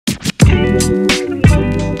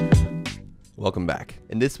Welcome back.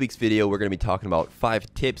 In this week's video, we're going to be talking about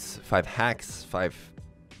 5 tips, 5 hacks, 5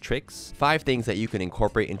 tricks, 5 things that you can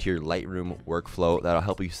incorporate into your Lightroom workflow that'll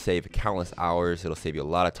help you save countless hours. It'll save you a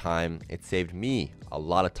lot of time. It saved me a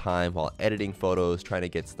lot of time while editing photos, trying to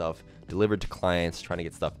get stuff delivered to clients, trying to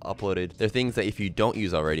get stuff uploaded. They're things that if you don't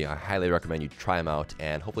use already, I highly recommend you try them out,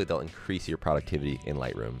 and hopefully they'll increase your productivity in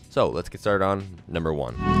Lightroom. So let's get started on number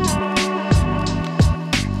 1.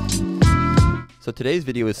 So today's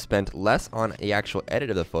video is spent less on the actual edit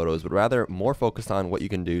of the photos, but rather more focused on what you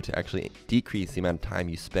can do to actually decrease the amount of time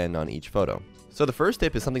you spend on each photo. So the first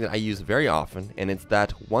tip is something that I use very often, and it's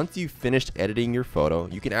that once you've finished editing your photo,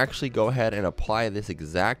 you can actually go ahead and apply this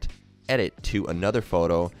exact edit to another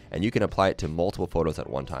photo, and you can apply it to multiple photos at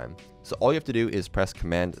one time. So all you have to do is press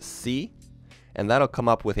Command C, and that'll come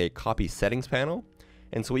up with a copy settings panel.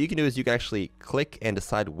 And so what you can do is you can actually click and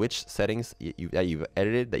decide which settings that you've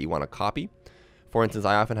edited that you want to copy. For instance,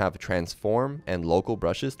 I often have transform and local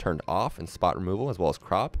brushes turned off and spot removal as well as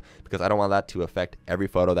crop, because I don't want that to affect every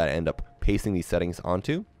photo that I end up pasting these settings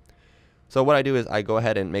onto. So what I do is I go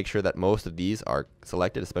ahead and make sure that most of these are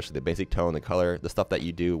selected, especially the basic tone, the color, the stuff that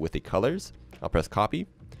you do with the colors. I'll press copy.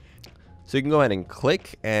 So you can go ahead and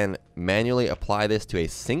click and manually apply this to a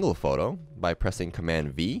single photo by pressing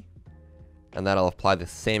Command V, and that'll apply the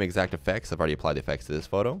same exact effects. I've already applied the effects to this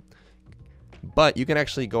photo. But you can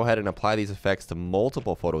actually go ahead and apply these effects to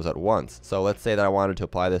multiple photos at once. So let's say that I wanted to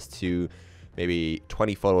apply this to maybe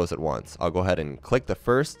 20 photos at once. I'll go ahead and click the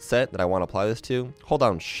first set that I want to apply this to, hold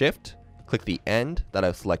down Shift, click the end, that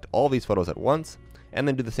I select all these photos at once, and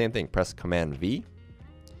then do the same thing, press Command V,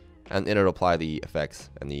 and it'll apply the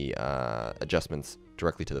effects and the adjustments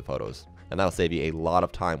directly to the photos. And that'll save you a lot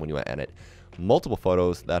of time when you want to edit multiple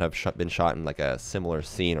photos that have been shot in like a similar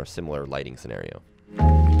scene or similar lighting scenario.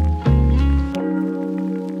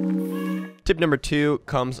 Tip number 2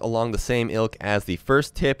 comes along the same ilk as the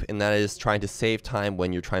first tip, and that is trying to save time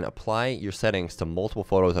when you're trying to apply your settings to multiple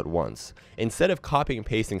photos at once. Instead of copying and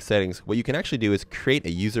pasting settings, what you can actually do is create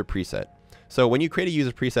a user preset. So when you create a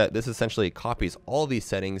user preset, this essentially copies all of these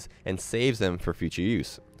settings and saves them for future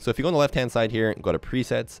use. So if you go on the left hand side here and go to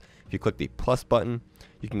presets, if you click the plus button,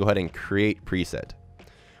 you can go ahead and create preset.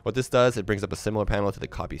 What this does, it brings up a similar panel to the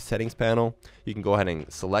copy settings panel. You can go ahead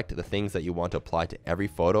and select the things that you want to apply to every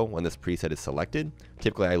photo when this preset is selected.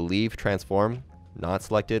 Typically I leave transform not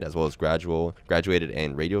selected, as well as graduated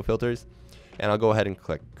and radial filters. And I'll go ahead and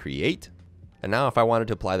click create. And now if I wanted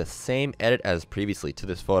to apply the same edit as previously to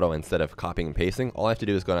this photo instead of copying and pasting, all I have to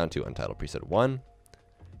do is go down to Untitled Preset 1,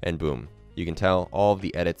 and boom. You can tell all of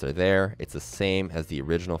the edits are there. It's the same as the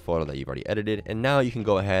original photo that you've already edited. And now you can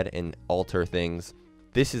go ahead and alter things.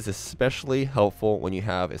 This is especially helpful when you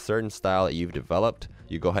have a certain style that you've developed.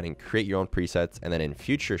 You go ahead and create your own presets, and then in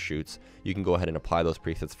future shoots, you can go ahead and apply those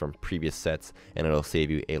presets from previous sets, and it'll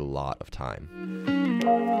save you a lot of time.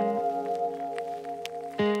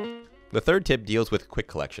 The third tip deals with quick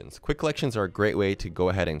collections. Quick collections are a great way to go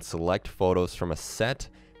ahead and select photos from a set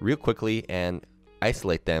real quickly and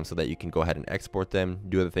isolate them so that you can go ahead and export them,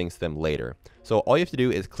 do other things to them later. So all you have to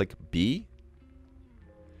do is click B,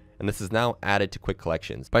 and this is now added to quick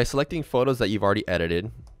collections. By selecting photos that you've already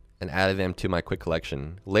edited and added them to my quick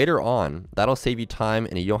collection, later on, that'll save you time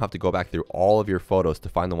and you don't have to go back through all of your photos to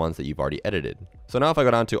find the ones that you've already edited. So now if I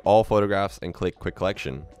go down to all photographs and click quick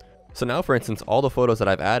collection, so now for instance, all the photos that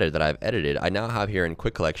I've added, that I've edited, I now have here in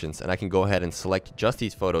quick collections, and I can go ahead and select just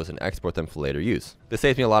these photos and export them for later use. This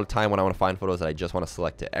saves me a lot of time when I want to find photos that I just want to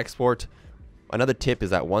select to export. Another tip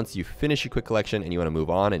is that once you finish your quick collection and you want to move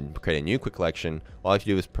on and create a new quick collection, all you have to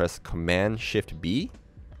do is press Command Shift B,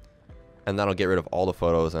 and that'll get rid of all the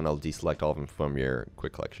photos and I'll deselect all of them from your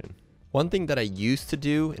quick collection. One thing that I used to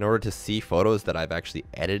do in order to see photos that I've actually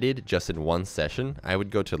edited just in one session, I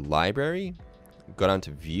would go to Library, go down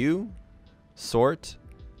to View, Sort,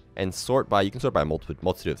 and sort by, you can sort by a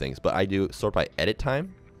multitude of things, but I do sort by edit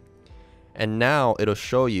time. And now it'll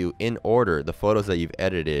show you in order the photos that you've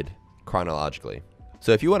edited chronologically.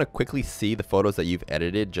 So if you want to quickly see the photos that you've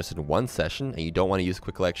edited just in one session and you don't want to use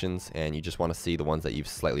quick collections and you just want to see the ones that you've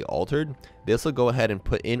slightly altered, this will go ahead and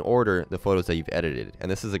put in order the photos that you've edited. And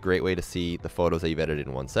this is a great way to see the photos that you've edited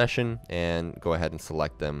in one session and go ahead and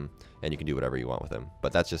select them, and you can do whatever you want with them.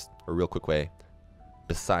 But that's just a real quick way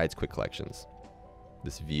besides quick collections.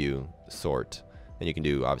 This view, sort, and you can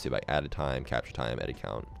do obviously by added time, capture time, edit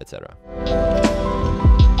count, etc.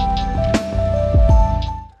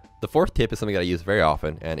 The fourth tip is something that I use very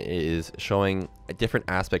often, and it is showing different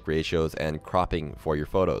aspect ratios and cropping for your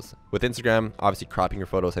photos. With Instagram, obviously cropping your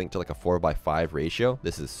photos, I think to like a 4:5 ratio.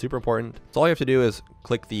 This is super important. So all you have to do is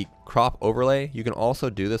click the crop overlay. You can also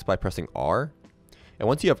do this by pressing R. And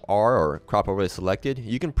once you have R or crop overlay selected,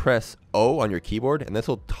 you can press O on your keyboard, and this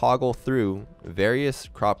will toggle through various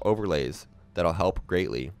crop overlays that'll help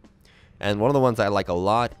greatly. And one of the ones I like a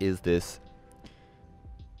lot is this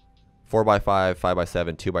 4:5,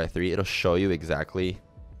 5:7, 2:3. It'll show you exactly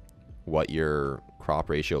what your crop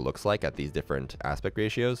ratio looks like at these different aspect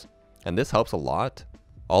ratios. And this helps a lot.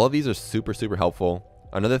 All of these are super, super helpful.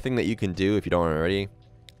 Another thing that you can do if you don't already,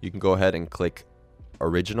 you can go ahead and click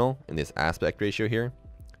original in this aspect ratio here.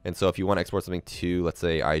 And so if you want to export something to, let's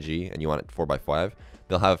say, IG, and you want it 4:5,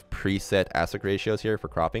 they'll have preset aspect ratios here for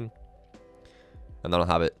cropping. And then I'll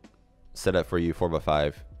have it set up for you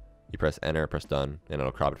 4:5. You press enter, press done, and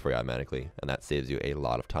it'll crop it for you automatically. And that saves you a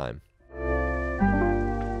lot of time.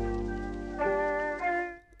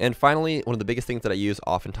 And finally, one of the biggest things that I use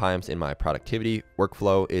oftentimes in my productivity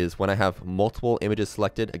workflow is when I have multiple images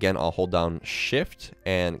selected. Again, I'll hold down Shift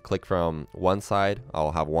and click from one side.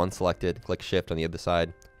 I'll have one selected, click Shift on the other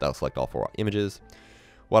side. That'll select all 4 images.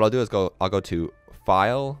 What I'll do is I'll go to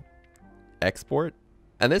File, Export.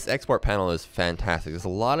 And this export panel is fantastic. There's a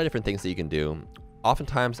lot of different things that you can do.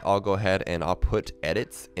 Oftentimes I'll go ahead and I'll put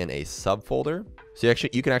edits in a subfolder. So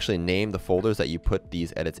you can actually name the folders that you put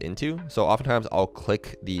these edits into. So oftentimes I'll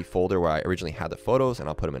click the folder where I originally had the photos and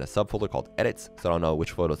I'll put them in a subfolder called edits, so I'll know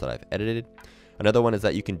which photos that I've edited. Another one is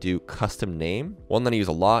that you can do custom name. One that I use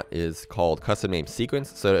a lot is called custom name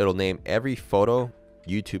sequence. So it'll name every photo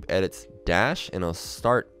YouTube edits dash, and it'll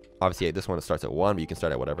start, obviously this one starts at 1, but you can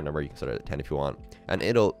start at whatever number. You can start at 10 if you want. And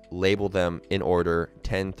it'll label them in order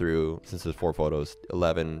 10 through, since there's 4 photos,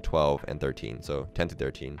 11, 12, and 13. So 10 to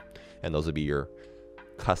 13. And those would be your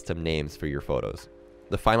custom names for your photos.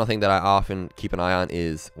 The final thing that I often keep an eye on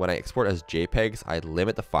is when I export as JPEGs, I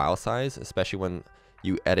limit the file size, especially when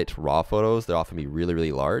you edit raw photos. They'll often be really,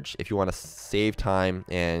 really large. If you want to save time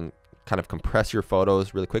and kind of compress your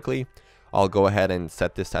photos really quickly, I'll go ahead and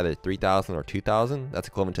set this to either 3000 or 2000. That's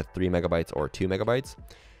equivalent to 3 megabytes or 2 megabytes.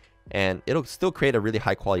 And it'll still create a really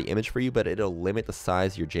high quality image for you, but it'll limit the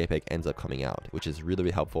size your JPEG ends up coming out, which is really,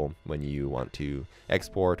 really helpful when you want to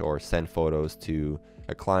export or send photos to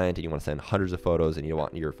a client and you want to send hundreds of photos and you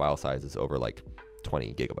want your file sizes over like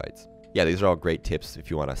 20 gigabytes. Yeah, these are all great tips if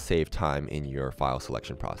you want to save time in your file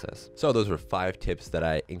selection process. So those were 5 tips that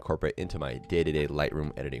I incorporate into my day-to-day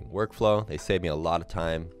Lightroom editing workflow. They save me a lot of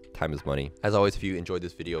time. Time is money. As always, if you enjoyed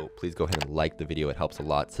this video, please go ahead and like the video. It helps a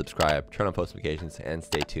lot. Subscribe, turn on post notifications, and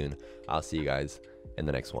stay tuned. I'll see you guys in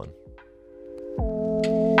the next one.